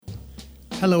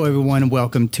Hello, everyone.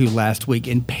 Welcome to Last Week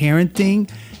in Parenting,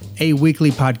 a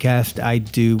weekly podcast I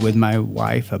do with my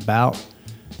wife about,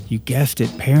 you guessed it,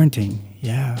 parenting.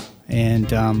 Yeah.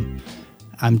 And I'm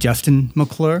Justin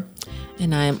McClure.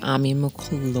 And I'm Ami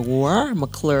McClure.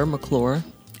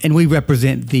 And we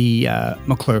represent the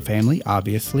McClure family,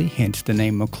 obviously, hence the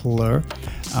name McClure.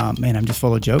 Man, I'm just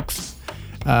full of jokes.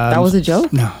 That was a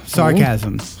joke? No,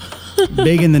 sarcasm.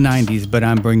 Big in the 90s, but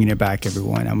I'm bringing it back,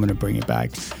 everyone. I'm going to bring it back.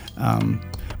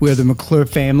 We are the McClure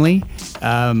family,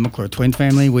 McClure twin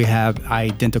family. We have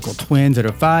identical twins that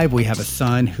are 5. We have a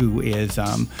son who is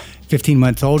 15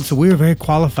 months old. So we were very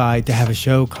qualified to have a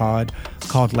show called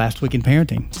Last Week in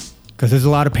Parenting, because there's a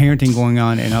lot of parenting going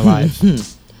on in our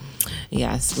lives.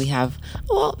 Yes, we have.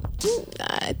 Well,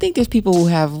 I think there's people who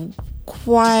have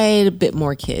quite a bit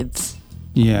more kids.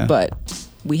 Yeah. But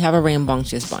we have a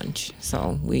rambunctious bunch.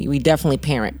 So we definitely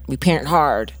parent. We parent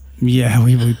hard. Yeah,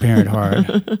 we parent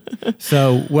hard.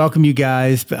 So welcome, you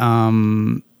guys.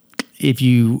 If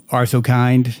you are so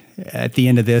kind, at the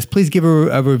end of this, please give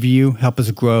a review. Help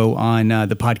us grow on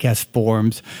the podcast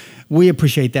forums. We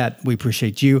appreciate that. We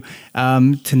appreciate you.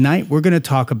 Tonight, we're going to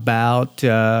talk about.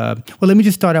 Well, let me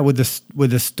just start out with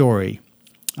a story.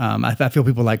 I feel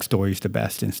people like stories the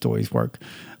best, and stories work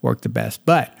the best.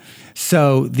 But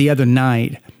so the other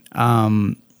night,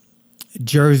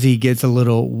 Jersey gets a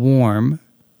little warm.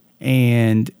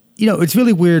 And, you know, it's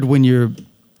really weird when your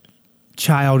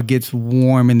child gets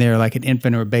warm and they're like an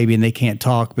infant or a baby and they can't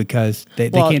talk because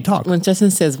they can't talk. When Justin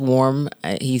says warm,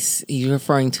 he's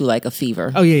referring to like a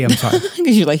fever. Oh, yeah, I'm sorry.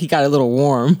 Because you're like, he got a little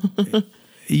warm.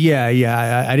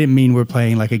 Yeah. I didn't mean we're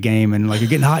playing like a game and like you're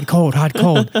getting hot, cold.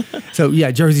 So,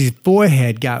 yeah, Jersey's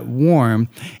forehead got warm.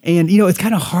 And, you know, it's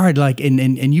kind of hard, like,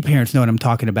 and you parents know what I'm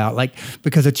talking about, like,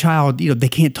 because a child, you know, they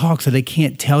can't talk, so they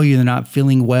can't tell you they're not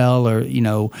feeling well, or, you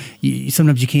know,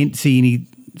 sometimes you can't see any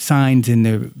signs in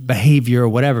their behavior or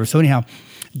whatever. So, anyhow,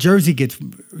 Jersey gets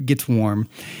warm,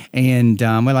 and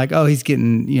we're like, oh, he's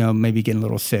getting, you know, maybe getting a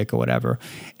little sick or whatever.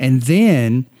 And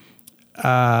then,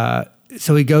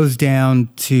 so he goes down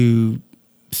to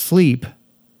sleep.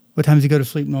 What time does he go to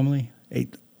sleep normally?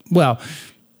 8. Well,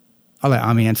 I'll let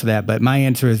Ami answer that. But my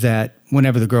answer is that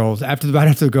whenever right after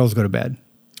the girls go to bed.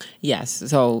 Yes.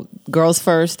 So girls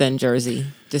first, then Jersey.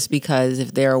 Just because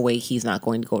if they're awake, he's not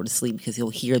going to go to sleep because he'll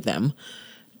hear them.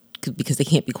 Because they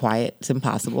can't be quiet. It's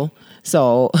impossible.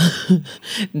 So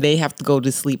they have to go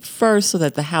to sleep first so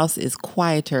that the house is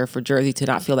quieter for Jersey to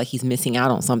not feel like he's missing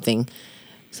out on something.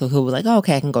 So he'll be like, oh,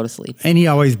 okay, I can go to sleep. And he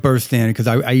always bursts in because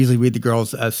I usually read the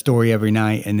girls a story every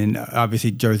night. And then obviously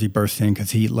Jersey bursts in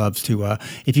because he loves to,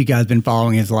 if you guys have been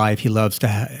following his life, he loves to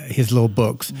have his little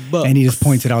books. And he just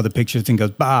points at all the pictures and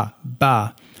goes, bah,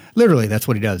 bah. Literally, that's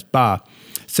what he does, bah.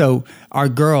 So our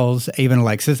girls, Ava and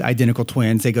Alexis, identical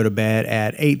twins, they go to bed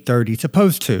at 8:30,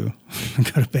 supposed to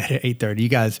go to bed at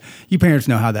 8:30. You parents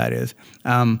know how that is.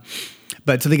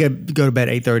 But so they go to bed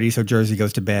at 8:30, so Jersey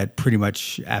goes to bed pretty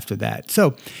much after that.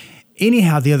 So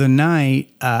anyhow, the other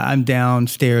night, I'm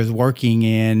downstairs working,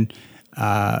 and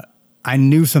I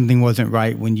knew something wasn't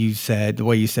right when you said,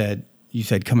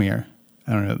 come here.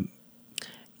 I don't know.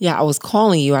 Yeah, I was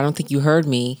calling you. I don't think you heard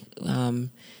me.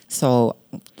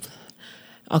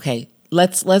 Okay,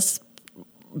 let's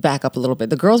back up a little bit.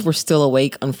 The girls were still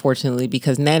awake, unfortunately,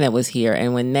 because Nana was here.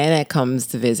 And when Nana comes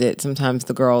to visit, sometimes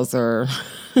the girls are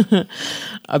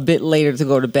a bit later to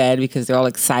go to bed because they're all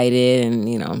excited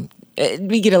and, you know,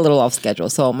 we get a little off schedule.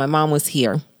 So my mom was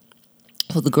here.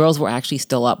 So the girls were actually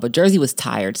still up, but Jersey was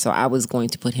tired, so I was going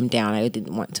to put him down. I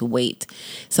didn't want to wait.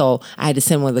 So I had to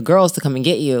send one of the girls to come and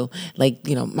get you. Like,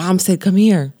 you know, Mom said, come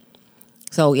here.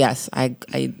 So yes, I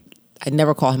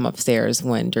never call him upstairs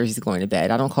when Jersey's going to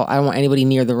bed. I don't want anybody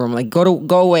near the room. Like, go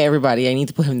away, everybody. I need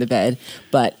to put him to bed.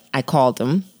 But I called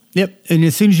him. Yep. And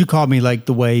as soon as you called me, like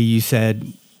the way you said,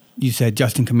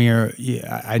 Justin, come here,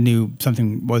 I knew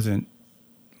something wasn't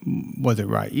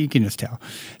right. You can just tell.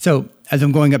 So as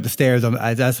I'm going up the stairs,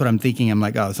 that's what I'm thinking. I'm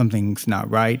like, oh, something's not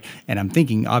right. And I'm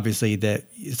thinking, obviously, that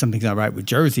something's not right with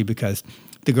Jersey because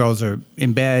the girls are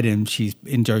in bed and she's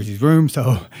in Jersey's room.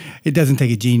 So it doesn't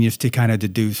take a genius to kind of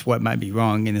deduce what might be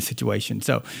wrong in the situation.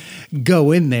 So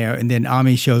go in there, and then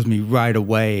Ami shows me right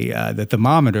away the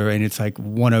thermometer, and it's like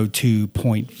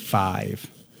 102.5,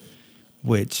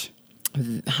 which...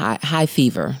 High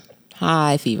fever.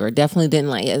 Definitely didn't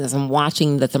like it. As I'm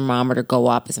watching the thermometer go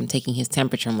up, as I'm taking his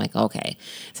temperature, I'm like, okay,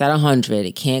 it's at 100.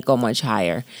 It can't go much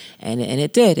higher. And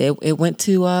it did. It went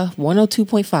to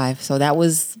 102.5. So that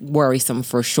was worrisome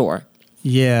for sure.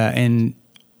 Yeah, and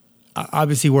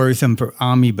obviously worrisome for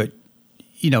Ami, but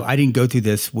I didn't go through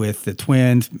this with the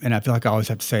twins, and I feel like I always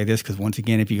have to say this because once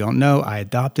again, if you don't know, I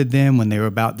adopted them when they were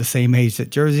about the same age that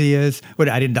Jersey is. But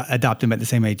I didn't adopt them at the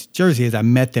same age Jersey is. I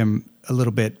met them a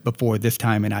little bit before this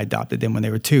time, and I adopted them when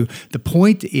they were 2. The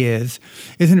point is,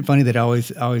 isn't it funny that I always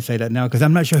say that now? Because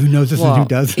I'm not sure who knows this and who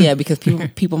doesn't. Yeah, because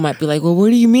people might be like, well, what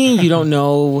do you mean you don't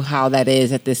know how that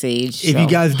is at this age? If you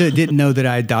guys didn't know that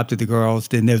I adopted the girls,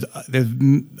 then there's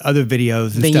other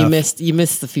videos and then stuff. you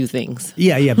missed a few things.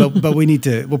 Yeah, but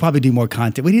we'll probably do more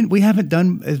content. We haven't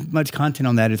done as much content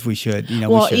on that as we should.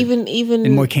 Well, we should, even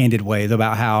in more candid ways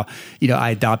about how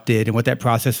I adopted and what that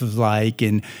process was like,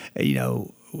 and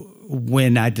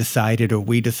when I decided or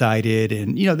we decided,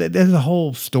 and there's a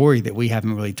whole story that we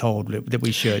haven't really told that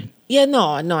we should. Yeah, no,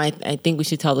 I think we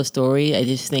should tell the story. I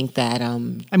just think that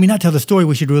not tell the story.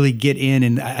 We should really get in,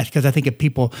 and because I think if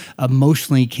people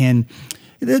emotionally can.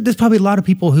 There's probably a lot of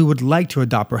people who would like to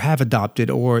adopt or have adopted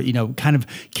or, kind of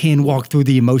can walk through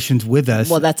the emotions with us.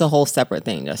 Well, that's a whole separate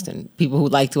thing, Justin. People who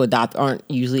like to adopt aren't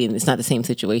usually, and it's not the same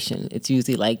situation. It's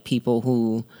usually like people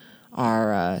who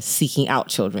are seeking out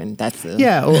children. That's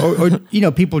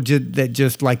or people that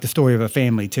just like the story of a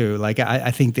family too. Like I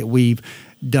think that we've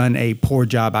done a poor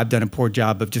job. I've done a poor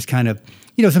job of just kind of,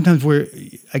 sometimes we're,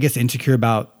 I guess, insecure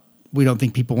about, we don't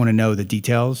think people want to know the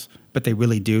details, but they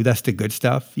really do. That's the good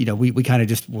stuff. We kind of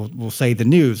just we'll say the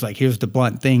news, like here's the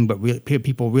blunt thing, but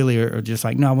people really are just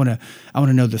like, no, I want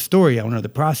to know the story. I want to know the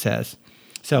process.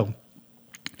 So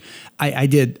I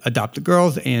did adopt the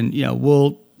girls, and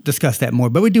we'll discuss that more.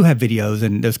 But we do have videos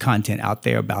and there's content out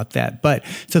there about that. But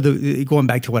so going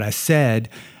back to what I said,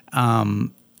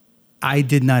 I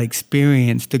did not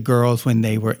experience the girls when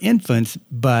they were infants,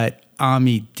 but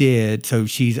Ami did. So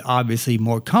she's obviously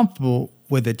more comfortable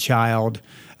with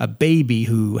a baby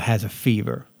who has a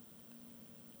fever,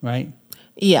 right?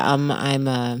 Yeah, I don't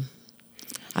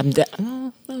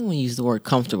want to use the word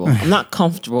comfortable. I'm not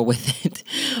comfortable with it,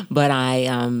 but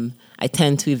I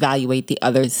tend to evaluate the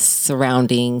other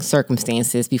surrounding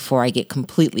circumstances before I get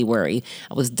completely worried.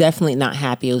 I was definitely not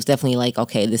happy. It was definitely like,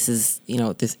 okay, this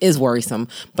is worrisome.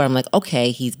 But I'm like,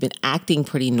 okay, he's been acting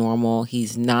pretty normal.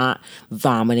 He's not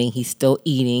vomiting. He's still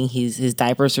eating. His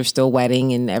diapers are still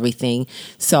wetting and everything.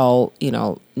 So,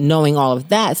 knowing all of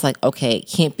that, it's like, okay, it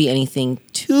can't be anything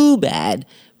too bad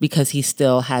because he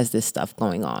still has this stuff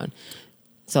going on.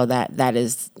 So that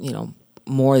is,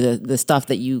 more the stuff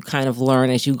that you kind of learn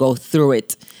as you go through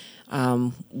it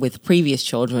with previous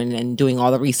children and doing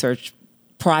all the research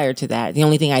prior to that. The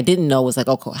only thing I didn't know was like,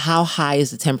 okay, how high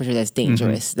is the temperature that's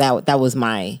dangerous? Mm-hmm. That was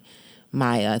my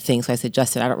thing. So I said,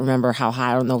 Justin, I don't remember how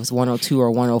high. I don't know if it's 102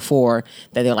 or 104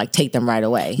 that they're like, take them right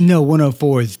away. No,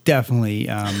 104 is definitely,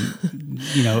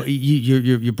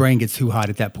 your brain gets too hot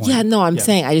at that point. Yeah, no, I'm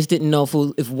saying I just didn't know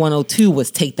if 102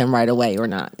 was take them right away or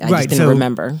not. I just didn't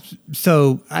remember.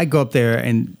 So I go up there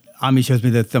and Ami shows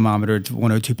me the thermometer. It's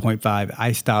 102.5.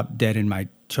 I stop dead in my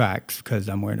tracks because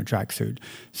I'm wearing a tracksuit.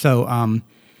 So,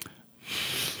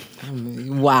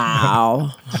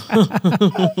 wow.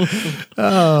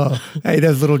 Oh, hey,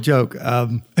 that's a little joke.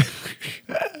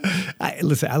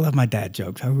 Listen, I love my dad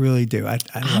jokes. I really do.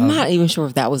 I'm not even sure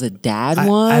if that was a dad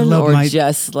one or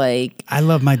just like. I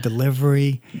love my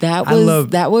delivery. That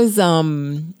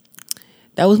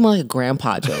was more like a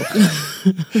grandpa joke.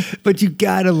 But you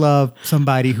gotta love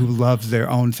somebody who loves their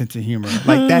own sense of humor.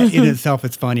 Like that in itself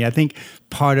is funny. I think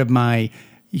part of my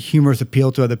humorous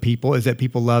appeal to other people is that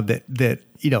people love that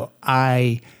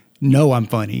I know I'm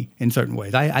funny in certain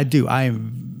ways. I do. I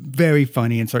am very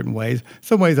funny in certain ways.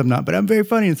 Some ways I'm not, but I'm very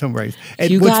funny in some ways.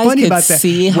 And you guys could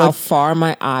see how far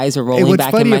my eyes are rolling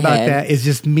back in my head. What's funny about that is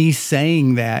just me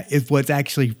saying that is what's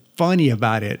actually funny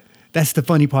about it. That's the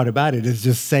funny part about it, is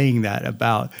just saying that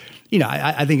about,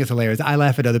 I think it's hilarious. I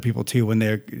laugh at other people too when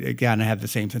they kind of have the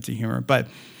same sense of humor. But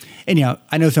anyhow,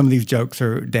 I know some of these jokes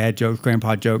are dad jokes,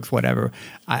 grandpa jokes, whatever.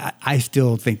 I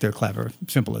still think they're clever.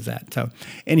 Simple as that. So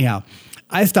anyhow,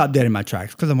 I stopped dead in my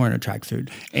tracks because I'm wearing a tracksuit.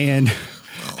 And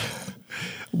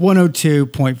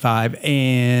 102.5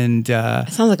 and...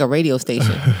 it sounds like a radio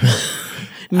station.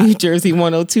 New Jersey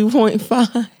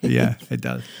 102.5. Yeah, it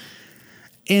does.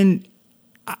 And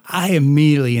I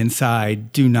immediately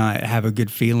inside do not have a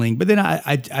good feeling, but then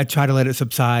I try to let it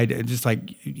subside. And just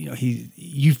like,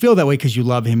 you feel that way because you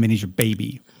love him and he's your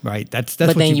baby, right? That's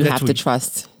but then you have to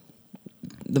trust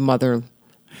the mother.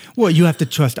 Well, you have to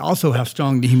trust also how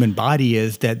strong the human body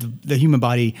is, that the human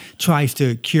body tries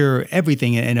to cure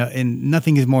everything, and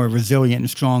nothing is more resilient and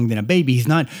strong than a baby. He's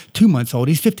not 2 months old.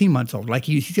 He's 15 months old. Like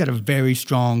he's got a very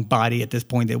strong body at this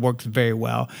point that works very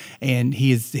well, and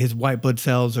his white blood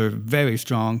cells are very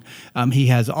strong. He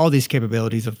has all these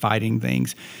capabilities of fighting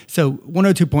things. So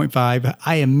 102.5,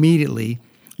 I immediately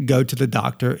go to the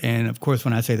doctor. And of course,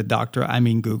 when I say the doctor, I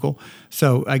mean Google.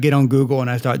 So I get on Google and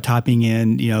I start typing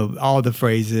in, all the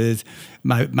phrases.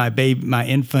 My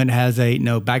infant has a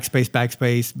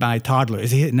backspace. My toddler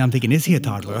is he? And I'm thinking, is he a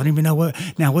toddler? I don't even know what.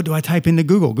 Now, what do I type into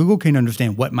Google? Google can't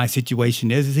understand what my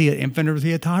situation is. Is he an infant or is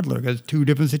he a toddler? Because 2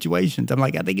 different situations. I'm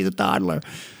like, I think he's a toddler.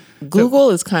 Google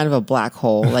is kind of a black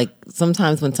hole. Like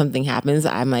sometimes when something happens,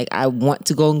 I'm like, I want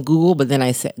to go on Google, but then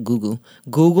I say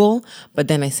Google, but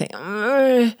then I say,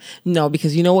 no,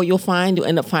 because you know what you'll find? You'll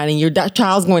end up finding your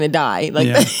child's going to die. Like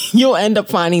you'll end up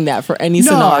finding that for any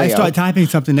scenario. No, I start typing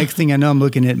something. Next thing I know, I'm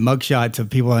looking at mugshots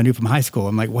of people I knew from high school.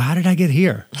 I'm like, well, how did I get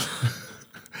here?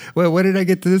 Well, what did I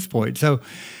get to this point? So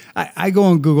I go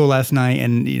on Google last night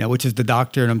and, which is the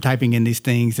doctor, and I'm typing in these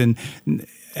things and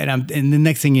the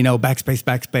next thing you know,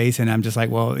 backspace, and I'm just like,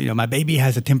 well, my baby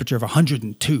has a temperature of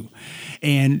 102.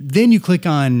 And then you click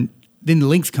on, then the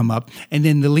links come up, and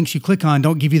then the links you click on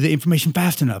don't give you the information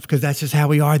fast enough, because that's just how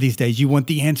we are these days. You want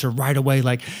the answer right away,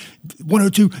 like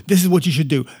 102, this is what you should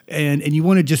do. And you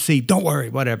want to just see, don't worry,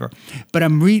 whatever. But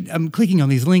I'm clicking on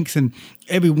these links, and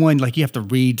everyone, like, you have to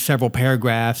read several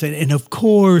paragraphs. And of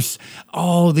course,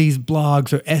 all these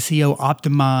blogs are SEO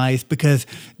optimized because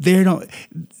they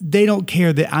don't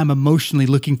care that I'm emotionally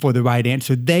looking for the right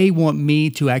answer. They want me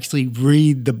to actually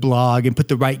read the blog and put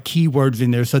the right keywords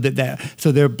in there so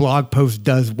so their blog post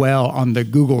does well on the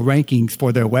Google rankings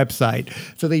for their website.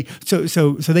 So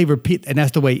they repeat, and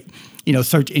that's the way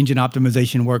search engine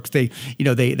optimization works. They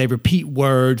repeat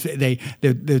words.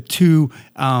 They're too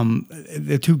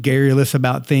garrulous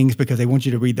about things because they want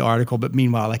you to read the article. But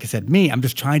meanwhile, like I said, I'm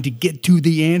just trying to get to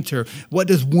the answer. What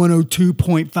does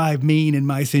 102.5 mean in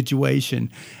my situation?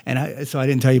 And so I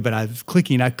didn't tell you, but I was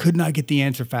clicking. I could not get the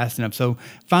answer fast enough. So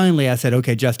finally, I said,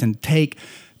 okay, Justin, take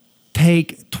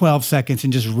 12 seconds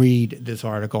and just read this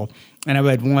article. And I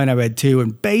read 1, I read 2,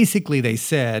 and basically they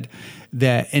said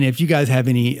that, and if you guys have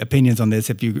any opinions on this,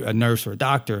 if you're a nurse or a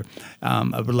doctor,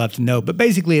 I would love to know. But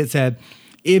basically it said,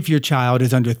 if your child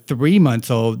is under 3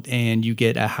 months old and you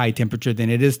get a high temperature, then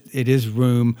it is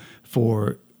room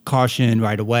for caution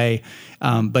right away.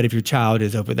 But if your child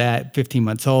is over that, 15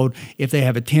 months old, if they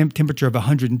have a temperature of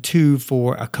 102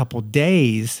 for a couple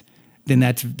days, then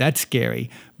that's scary.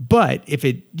 But if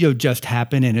it just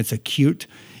happened and it's acute,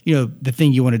 the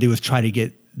thing you want to do is try to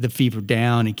get the fever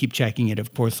down and keep checking it,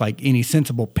 of course, like any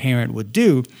sensible parent would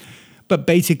do. But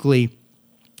basically,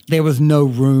 there was no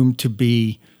room to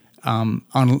be on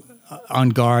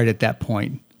guard at that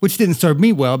point, which didn't serve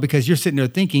me well, because you're sitting there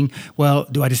thinking, well,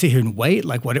 do I just sit here and wait?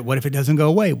 Like, what if it doesn't go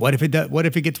away? What if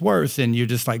it gets worse? And you're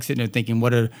just like sitting there thinking,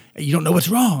 you don't know what's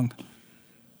wrong,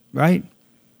 right?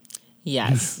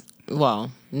 Yes.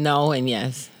 Well, no and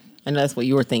yes. I know that's what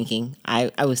you were thinking.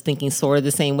 I was thinking sort of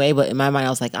the same way, but in my mind, I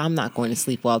was like, I'm not going to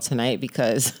sleep well tonight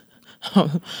because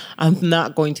I'm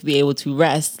not going to be able to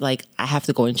rest. Like, I have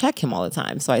to go and check him all the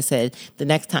time. So I said, the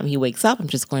next time he wakes up, I'm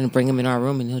just going to bring him in our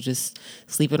room and he'll just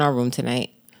sleep in our room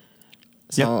tonight.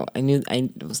 So yep. I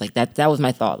was like, that was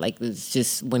my thought. Like, it's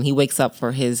just when he wakes up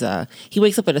for his, he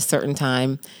wakes up at a certain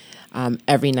time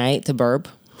every night to burp.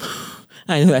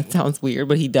 I know that sounds weird,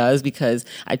 but he does, because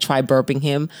I try burping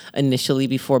him initially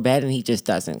before bed and he just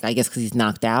doesn't. I guess because he's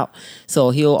knocked out.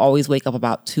 So he'll always wake up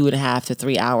about 2.5 to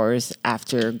 3 hours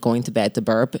after going to bed to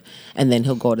burp, and then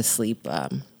he'll go to sleep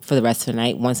for the rest of the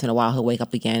night. Once in a while, he'll wake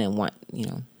up again and want,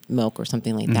 milk or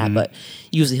something like that. But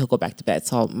usually he'll go back to bed.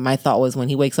 So my thought was, when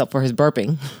he wakes up for his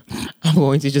burping, I'm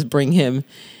going to just bring him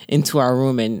into our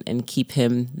room and keep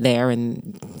him there.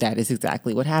 And that is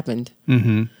exactly what happened.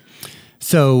 Mm-hmm.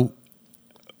 So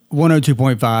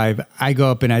 102.5, I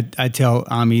go up and I tell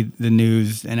Ami the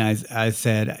news, and I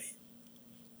said,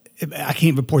 I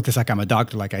can't report this like I'm a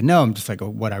doctor, like I know. I'm just like,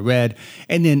 what I read.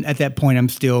 And then at that point, I'm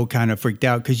still kind of freaked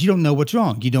out, because you don't know what's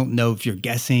wrong. You don't know if you're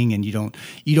guessing, and you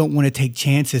don't want to take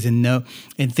chances and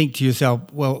think to yourself,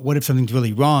 well, what if something's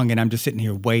really wrong? And I'm just sitting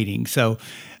here waiting. So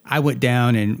I went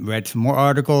down and read some more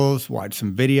articles, watched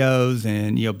some videos,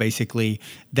 and basically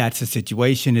that's the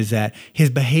situation, is that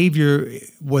his behavior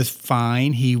was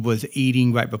fine. He was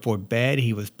eating right before bed.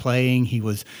 He was playing. He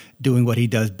was doing what he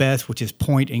does best, which is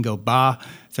point and go ba.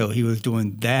 So he was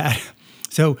doing that.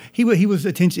 So he was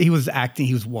attention. He was acting.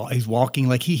 He was walking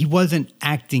like he wasn't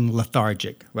acting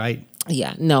lethargic, right?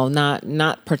 Yeah, no,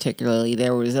 not particularly.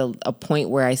 There was a point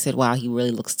where I said, wow, he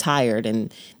really looks tired.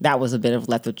 And that was a bit of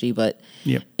lethargy, but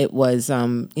yep. It was,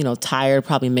 tired,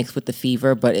 probably mixed with the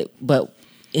fever, but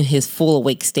in his full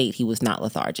awake state, he was not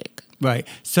lethargic. Right.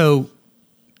 So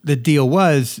the deal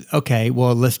was, okay,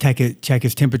 well, let's check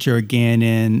his temperature again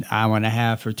in an hour and a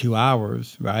half or 2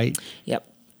 hours, right? Yep.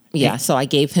 Yeah. So I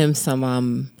gave him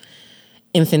some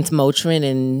infant's Motrin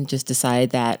and just decided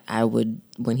that I would,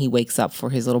 when he wakes up for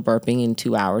his little burping in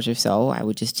 2 hours or so, I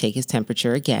would just take his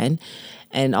temperature again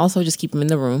and also just keep him in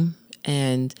the room.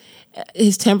 And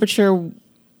his temperature,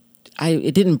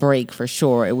 it didn't break for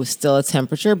sure. It was still a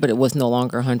temperature, but it was no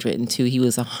longer 102. He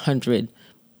was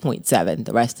 100.7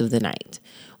 the rest of the night,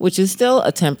 which is still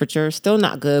a temperature, still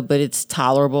not good, but it's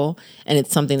tolerable. And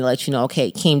it's something to let you know, okay,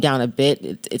 it came down a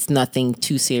bit. It's nothing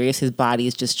too serious. His body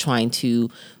is just trying to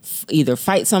either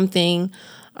fight something.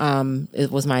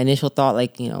 It was my initial thought,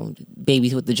 like,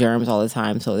 babies with the germs all the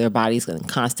time. So their body's in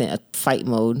constant fight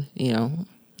mode,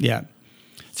 Yeah.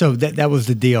 So that was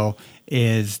the deal,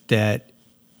 is that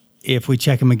if we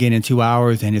check him again in 2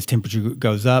 hours and his temperature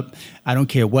goes up, I don't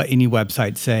care what any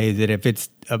websites say, that if it's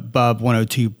above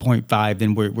 102.5,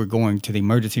 then we're going to the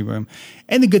emergency room.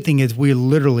 And the good thing is we're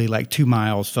literally like 2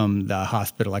 miles from the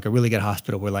hospital, like a really good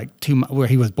hospital. We're like where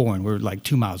he was born. We're like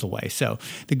 2 miles away. So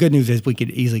the good news is we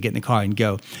could easily get in the car and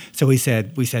go. So we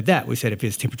said if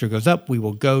his temperature goes up, we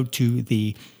will go to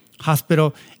the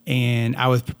hospital. And I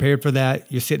was prepared for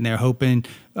that. You're sitting there hoping,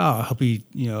 I hope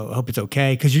it's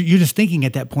okay. Because you're just thinking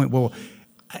at that point, well,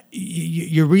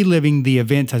 you're reliving the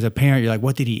events as a parent. You're like,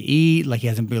 what did he eat? Like, he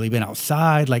hasn't really been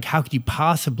outside. Like, how could you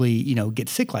possibly, get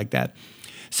sick like that?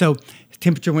 So his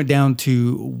temperature went down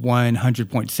to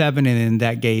 100.7, and then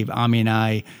that gave Ami and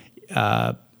I,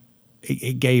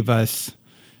 it gave us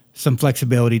some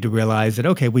flexibility to realize that,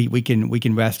 okay, we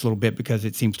can rest a little bit because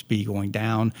it seems to be going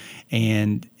down.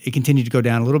 And it continued to go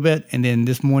down a little bit. And then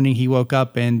this morning he woke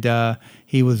up and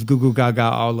he was goo goo gaga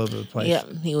all over the place. Yeah,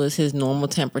 he was his normal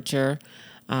temperature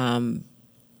and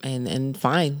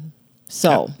fine.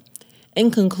 So,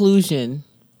 in conclusion,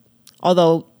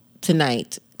 although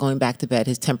tonight, going back to bed,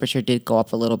 his temperature did go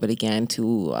up a little bit again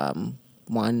to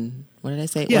what did I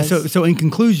say? So in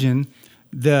conclusion,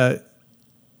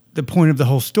 the point of the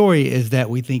whole story is that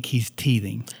we think he's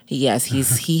teething. Yes,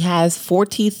 he has 4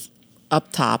 teeth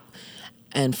up top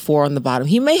and 4 on the bottom.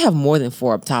 He may have more than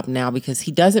 4 up top now because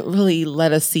he doesn't really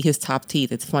let us see his top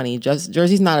teeth. It's funny.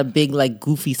 Jersey's not a big, like,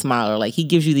 goofy smiler. Like, he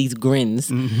gives you these grins.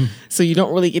 Mm-hmm. So you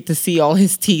don't really get to see all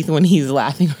his teeth when he's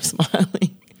laughing or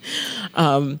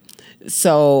smiling.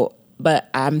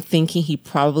 But I'm thinking he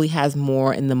probably has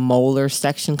more in the molar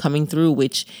section coming through,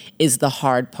 which is the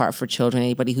hard part for children.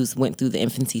 Anybody who's went through the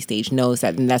infancy stage knows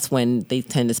that, and that's when they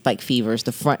tend to spike fevers.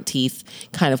 The front teeth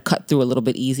kind of cut through a little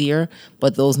bit easier,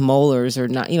 but those molars are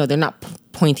not, they're not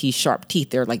pointy, sharp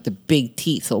teeth. They're like the big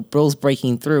teeth. So those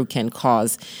breaking through can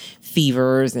cause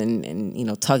fevers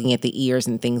and tugging at the ears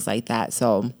and things like that.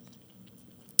 So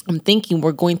I'm thinking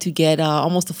we're going to get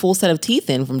almost a full set of teeth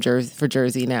in for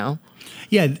Jersey now.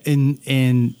 Yeah,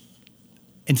 and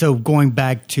so going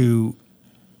back to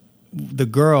the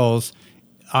girls,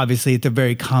 obviously it's a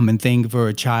very common thing for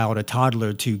a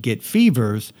toddler to get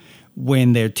fevers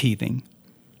when they're teething,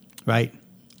 right?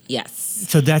 Yes.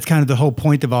 So that's kind of the whole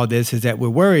point of all this, is that we're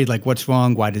worried, like, what's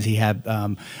wrong? Why does he have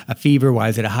a fever? Why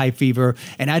is it a high fever?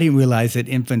 And I didn't realize that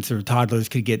infants or toddlers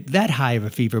could get that high of a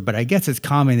fever, but I guess it's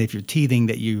common if you're teething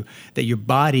that your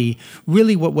body,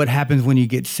 really what happens when you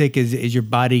get sick is your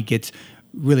body gets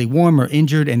really warm or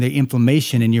injured, and the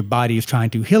inflammation in your body is trying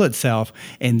to heal itself.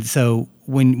 And so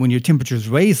when your temperature is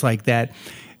raised like that,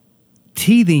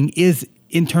 teething is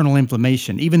internal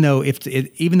inflammation. Even though it's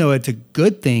a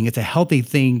good thing, it's a healthy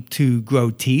thing to grow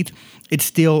teeth, it's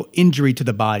still injury to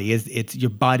the body. It's your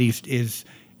body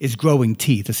is growing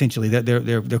teeth, essentially.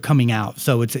 They're coming out.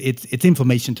 So it's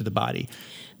inflammation to the body.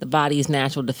 The body's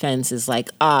natural defense is like,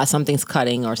 something's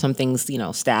cutting or something's,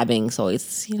 stabbing. So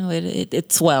it's,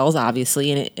 it swells,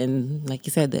 obviously. And like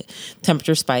you said, the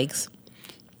temperature spikes.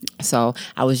 So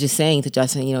I was just saying to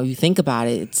Justin, you think about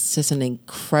it, it's just an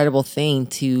incredible thing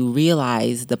to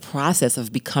realize the process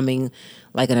of becoming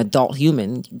like an adult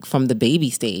human from the baby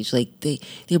stage. Like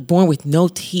they're born with no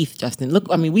teeth, Justin. Look,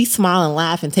 I mean, we smile and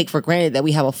laugh and take for granted that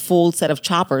we have a full set of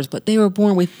choppers, but they were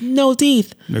born with no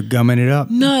teeth. They're gumming it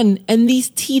up. None. And these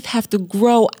teeth have to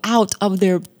grow out of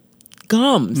their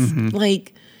gums. Mm-hmm.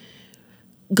 Like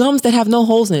gums that have no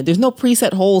holes in it. There's no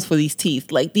preset holes for these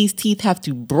teeth. Like these teeth have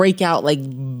to break out, like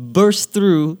burst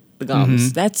through the gums.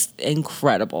 Mm-hmm. That's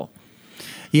incredible.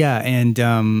 Yeah. And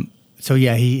so,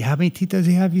 yeah, how many teeth does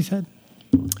he have, you said?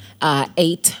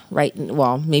 8, right?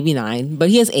 Well, maybe 9, but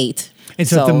he has 8. And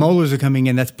so if the molars are coming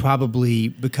in, that's probably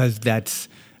because those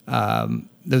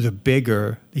are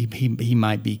bigger. He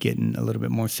might be getting a little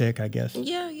bit more sick, I guess.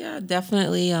 Yeah,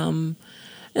 definitely.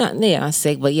 Not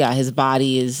sick, but yeah, his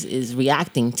body is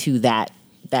reacting to that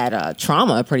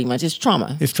trauma. Pretty much, it's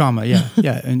trauma. It's trauma, yeah,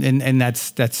 yeah, and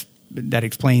that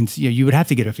explains. You would have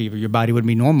to get a fever. Your body would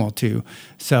be normal too.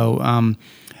 So,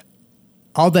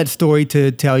 all that story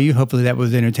to tell you. Hopefully that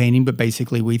was entertaining, but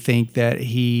basically we think that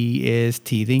he is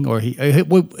teething, or he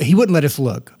wouldn't let us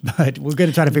look, but we're going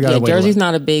to try to figure out a way. Jersey's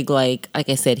not a big, like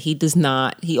I said, he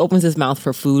opens his mouth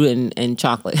for food and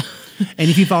chocolate. And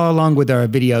if you follow along with our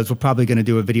videos, we're probably going to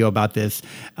do a video about this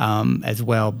as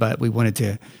well, but we wanted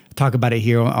to talk about it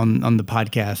here on the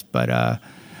podcast. But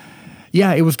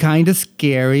yeah, it was kind of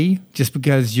scary just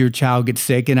because your child gets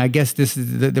sick. And I guess this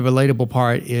is the relatable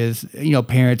part is,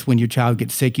 parents, when your child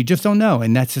gets sick, you just don't know.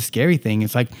 And that's the scary thing.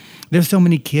 It's like there's so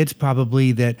many kids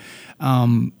probably that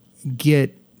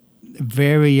get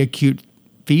very acute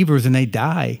fevers and they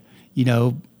die,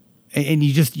 and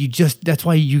you just that's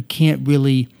why you can't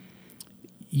really,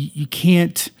 you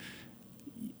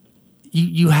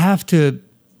have to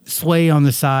sway on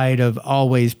the side of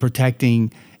always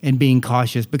protecting and being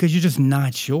cautious because you're just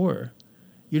not sure.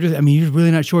 You're really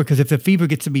not sure, because if the fever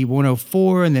gets to be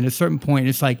 104 and then at a certain point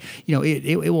it's like,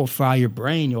 it will fry your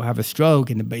brain. You'll have a stroke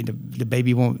and the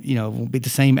baby won't be the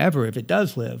same ever if it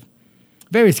does live.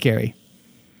 Very scary.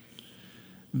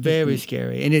 Very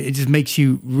scary. And it just makes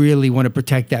you really want to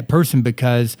protect that person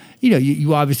because,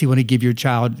 you obviously want to give your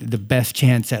child the best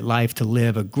chance at life to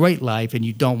live a great life, and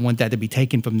you don't want that to be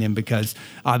taken from them because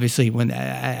obviously when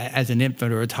as an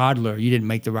infant or a toddler, you didn't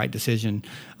make the right decision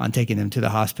on taking them to the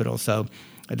hospital. So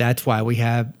that's why we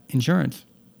have insurance.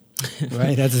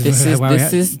 Right?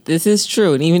 This is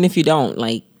true. And even if you don't,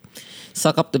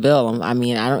 suck up the bill. I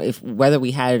mean, whether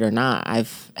we had it or not,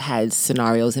 I've had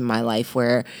scenarios in my life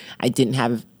where I didn't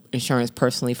have insurance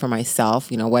personally for myself,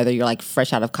 whether you're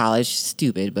fresh out of college,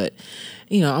 stupid, but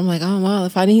I'm like, oh, well,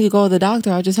 if I need to go to the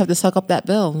doctor, I'll just have to suck up that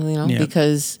bill,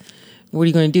 because what are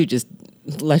you going to do? Just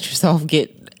let yourself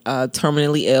get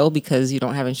terminally ill because you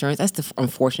don't have insurance? That's the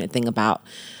unfortunate thing about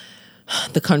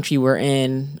the country we're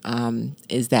in,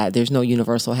 is that there's no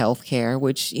universal health care,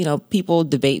 which, people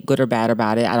debate good or bad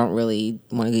about it. I don't really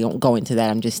want to go into that.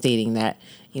 I'm just stating that,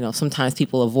 sometimes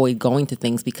people avoid going to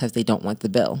things because they don't want the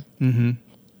bill. Mm-hmm.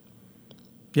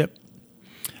 Yep.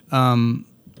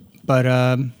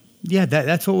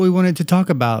 That's what we wanted to talk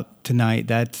about tonight.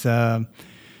 That's that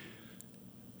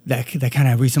kind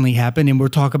of recently happened, and we'll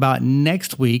talk about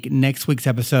next week. Next week's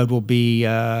episode will be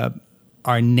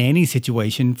our nanny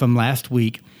situation from last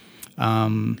week.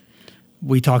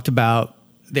 We talked about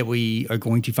that we are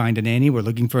going to find a nanny. We're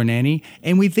looking for a nanny,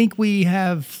 and we think we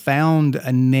have found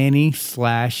a nanny /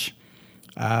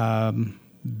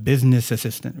 business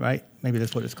assistant, right? Maybe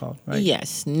that's what it's called, right?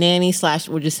 Yes, nanny /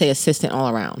 we'll just say assistant all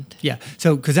around. Yeah,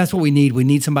 so because that's what we need. We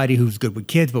need somebody who's good with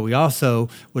kids, but we also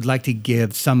would like to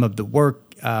give some of the work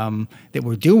that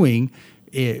we're doing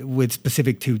with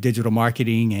specific to digital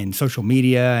marketing and social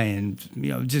media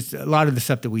and just a lot of the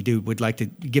stuff that we do. Would like to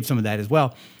give some of that as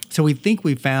well. So we think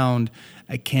we found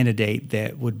a candidate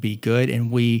that would be good,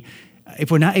 and if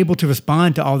we're not able to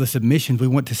respond to all the submissions, we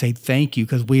want to say thank you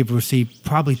because we've received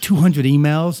probably 200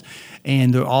 emails,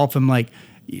 and they're all from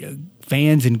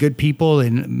fans and good people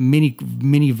and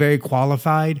many very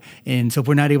qualified. And so if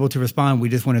we're not able to respond, we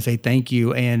just want to say thank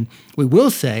you. And we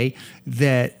will say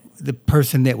that the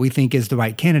person that we think is the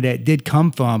right candidate did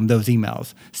come from those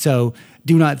emails. So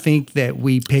do not think that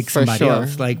we picked somebody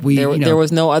else. There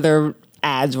was no other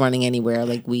ads running anywhere.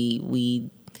 We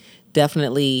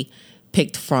definitely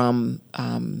picked from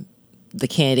the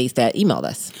candidates that emailed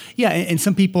us. Yeah, and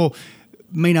some people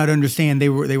may not understand. They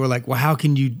were like, well, how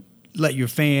can you let your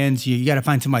fans? You got to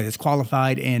find somebody that's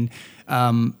qualified. And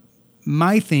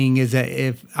my thing is that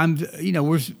if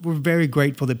we're very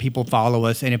grateful that people follow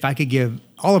us, and if I could give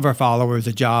all of our followers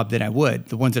a job, then I would.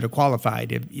 The ones that are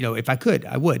qualified, if I could,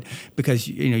 I would, because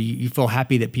you feel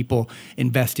happy that people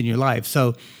invest in your life.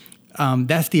 So.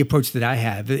 That's the approach that I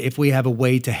have. If we have a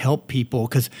way to help people,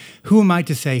 because who am I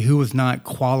to say who is not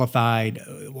qualified,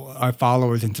 our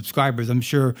followers and subscribers? I'm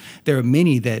sure there are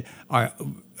many that are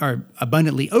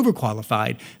abundantly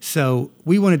overqualified. So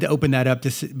we wanted to open that up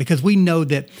because we know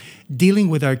that dealing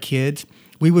with our kids,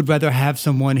 we would rather have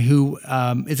someone who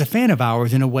is a fan of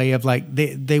ours in a way of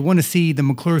they want to see the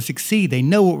McClure succeed. They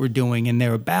know what we're doing and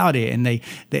they're about it, and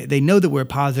they know that we're a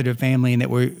positive family and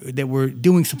that we're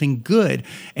doing something good.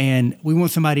 And we want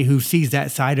somebody who sees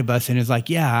that side of us and is like,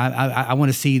 yeah, I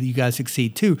want to see you guys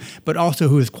succeed too, but also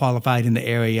who is qualified in the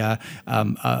area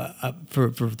for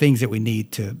things that we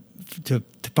need to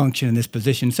function in this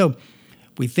position. So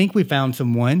we think we found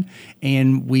someone,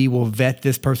 and we will vet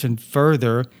this person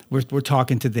further. We're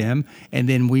talking to them, and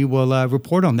then we will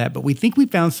report on that. But we think we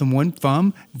found someone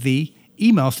from the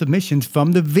email submissions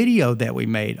from the video that we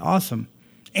made. Awesome.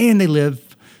 And they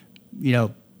live,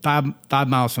 5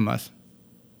 miles from us.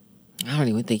 I don't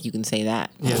even think you can say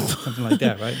that. Yeah, something like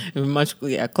that, right?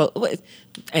 Close.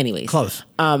 Anyways. Close.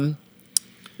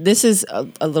 This is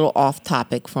a little off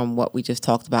topic from what we just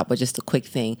talked about, but just a quick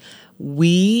thing.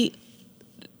 Me.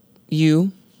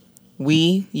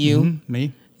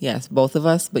 Yes, both of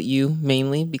us, but you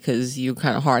mainly because you're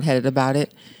kind of hard-headed about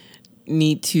it,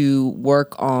 need to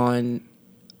work on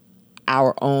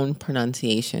our own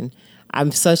pronunciation.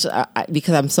 Because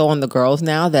I'm so on the girls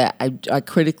now that I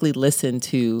critically listen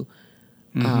to,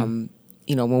 when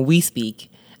we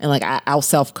speak, and like I'll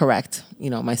self-correct,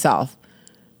 myself.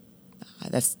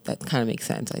 That kind of makes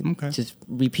sense. I just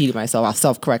repeated myself. I'll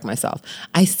self-correct myself.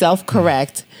 I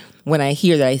self-correct when I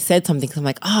hear that I said something because I'm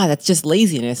like, that's just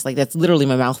laziness. Like that's literally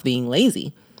my mouth being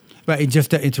lazy. Right.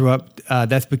 Just to interrupt,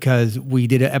 that's because we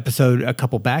did an episode a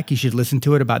couple back. You should listen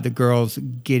to it about the girls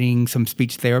getting some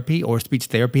speech therapy.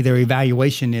 Their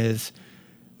evaluation is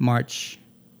March.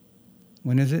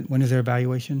 When is it? When is their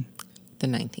evaluation? The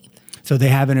 19th. So they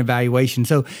have an evaluation.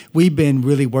 So we've been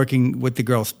really working with the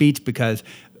girls' speech because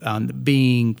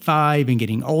being 5 and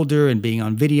getting older and being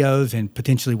on videos and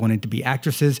potentially wanting to be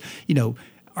actresses,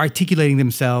 articulating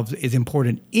themselves is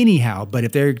important anyhow. But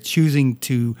if they're choosing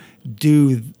to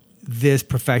do this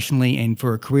professionally and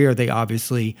for a career, they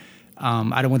obviously,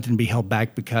 I don't want them to be held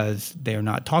back because they're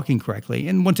not talking correctly.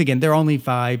 And once again, they're only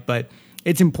 5, but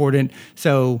it's important.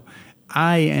 So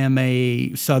I am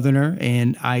a Southerner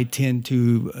and I tend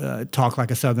to talk like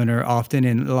a Southerner often.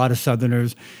 And a lot of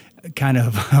Southerners kind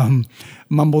of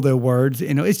mumble their words.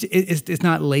 It's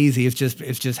not lazy. It's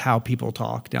just how people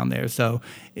talk down there. So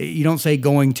you don't say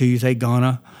going to, you say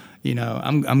gonna.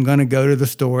 I'm gonna go to the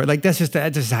store. Like that's just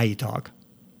how you talk.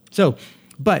 So,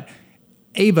 but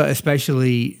Ava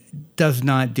especially does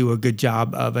not do a good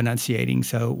job of enunciating.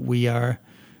 So we are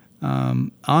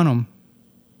on them.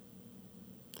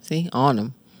 See, on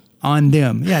them. On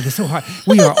them. Yeah, that's so hard.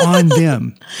 We are on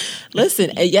them.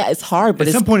 Listen, yeah, it's hard, but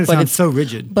at some point it sounds so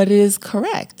rigid. But it is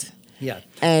correct. Yeah.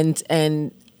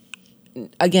 And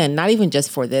again, not even just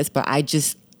for this, but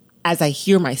as I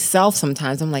hear myself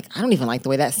sometimes, I'm like, I don't even like the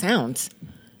way that sounds.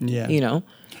 Yeah. No.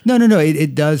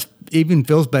 It does even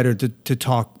feels better to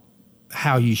talk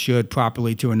how you should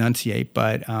properly to enunciate,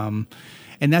 but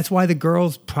and that's why the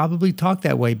girls probably talk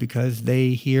that way because they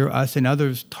hear us and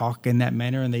others talk in that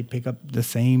manner and they pick up the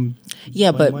same.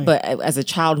 Yeah, but as a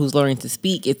child who's learning to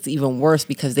speak, it's even worse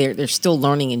because they're still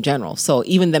learning in general. So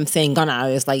even them saying gonna,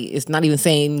 it's not even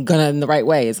saying gonna in the right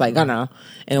way. It's like gonna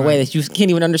in a way that you can't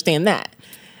even understand that.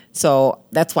 So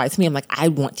that's why to me, I'm like, I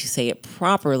want to say it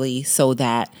properly so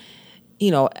that,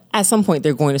 at some point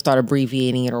they're going to start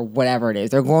abbreviating it or whatever it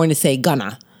is. They're going to say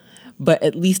gonna. But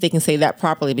at least they can say that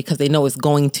properly because they know it's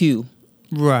going to.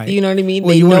 Right. You know what I mean?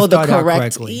 Well, they know the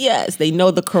correct. Yes, they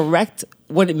know the correct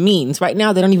what it means. Right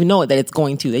now, they don't even know that it's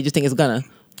going to. They just think it's gonna.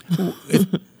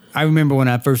 I remember when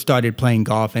I first started playing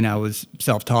golf and I was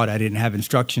self-taught. I didn't have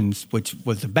instructions, which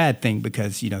was a bad thing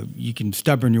because you can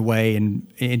stubborn your way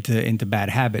into bad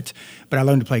habits. But I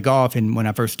learned to play golf, and when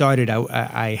I first started,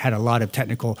 I had a lot of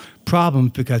technical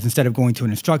problems because instead of going to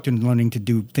an instructor and learning to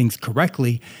do things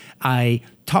correctly, I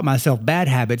taught myself bad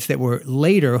habits that were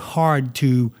later hard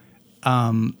to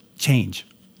change.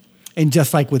 And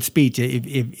just like with speech,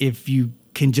 if you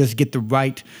can just get the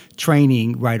right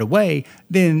training right away,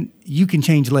 then you can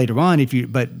change later on.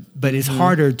 But it's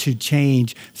harder to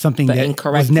change something that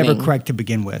was never correct to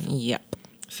begin with. Yep.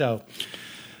 So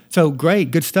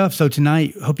great, good stuff. So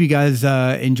tonight, hope you guys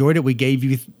enjoyed it. We gave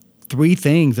you 3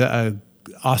 things.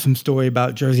 Awesome story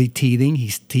about Jersey teething.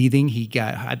 He's teething. He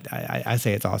got. I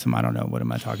say it's awesome. I don't know. What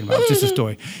am I talking about? It's just a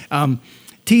story.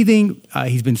 Teething,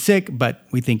 he's been sick, but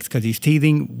we think it's because he's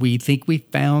teething. We think we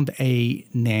found a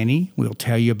nanny. We'll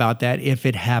tell you about that if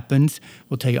it happens.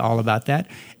 We'll tell you all about that.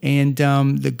 And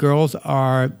the girls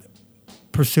are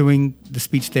pursuing the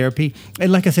speech therapy.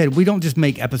 And like I said, we don't just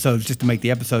make episodes just to make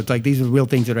the episodes. Like these are real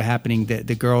things that are happening.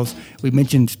 The girls, we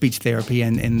mentioned speech therapy,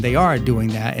 and they are doing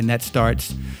that. And that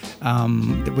starts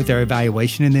with their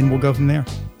evaluation, and then we'll go from there.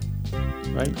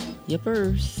 Right?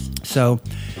 Yippers. So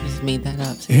I just made that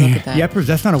up. So look at that. Yippers,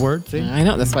 that's not a word. See? I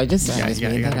know. That's why I just said. I just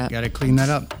made that up. Got to clean that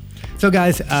up. So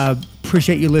guys,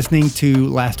 appreciate you listening to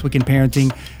Last Week in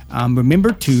Parenting.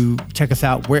 Remember to check us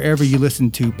out wherever you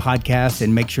listen to podcasts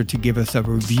and make sure to give us a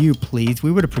review, please.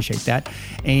 We would appreciate that.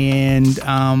 And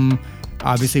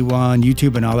obviously, we're on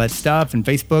YouTube and all that stuff, and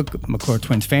Facebook, McClure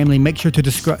Twins Family. Make sure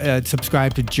to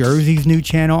subscribe to Jersey's new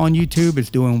channel on YouTube.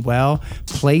 It's doing well.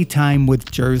 Playtime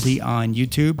with Jersey on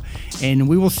YouTube. And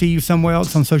we will see you somewhere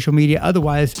else on social media.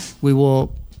 Otherwise, we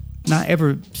will not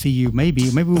ever see you. Maybe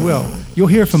we will. You'll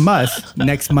hear from us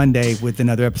next Monday with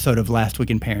another episode of Last Week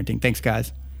in Parenting. Thanks,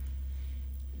 guys.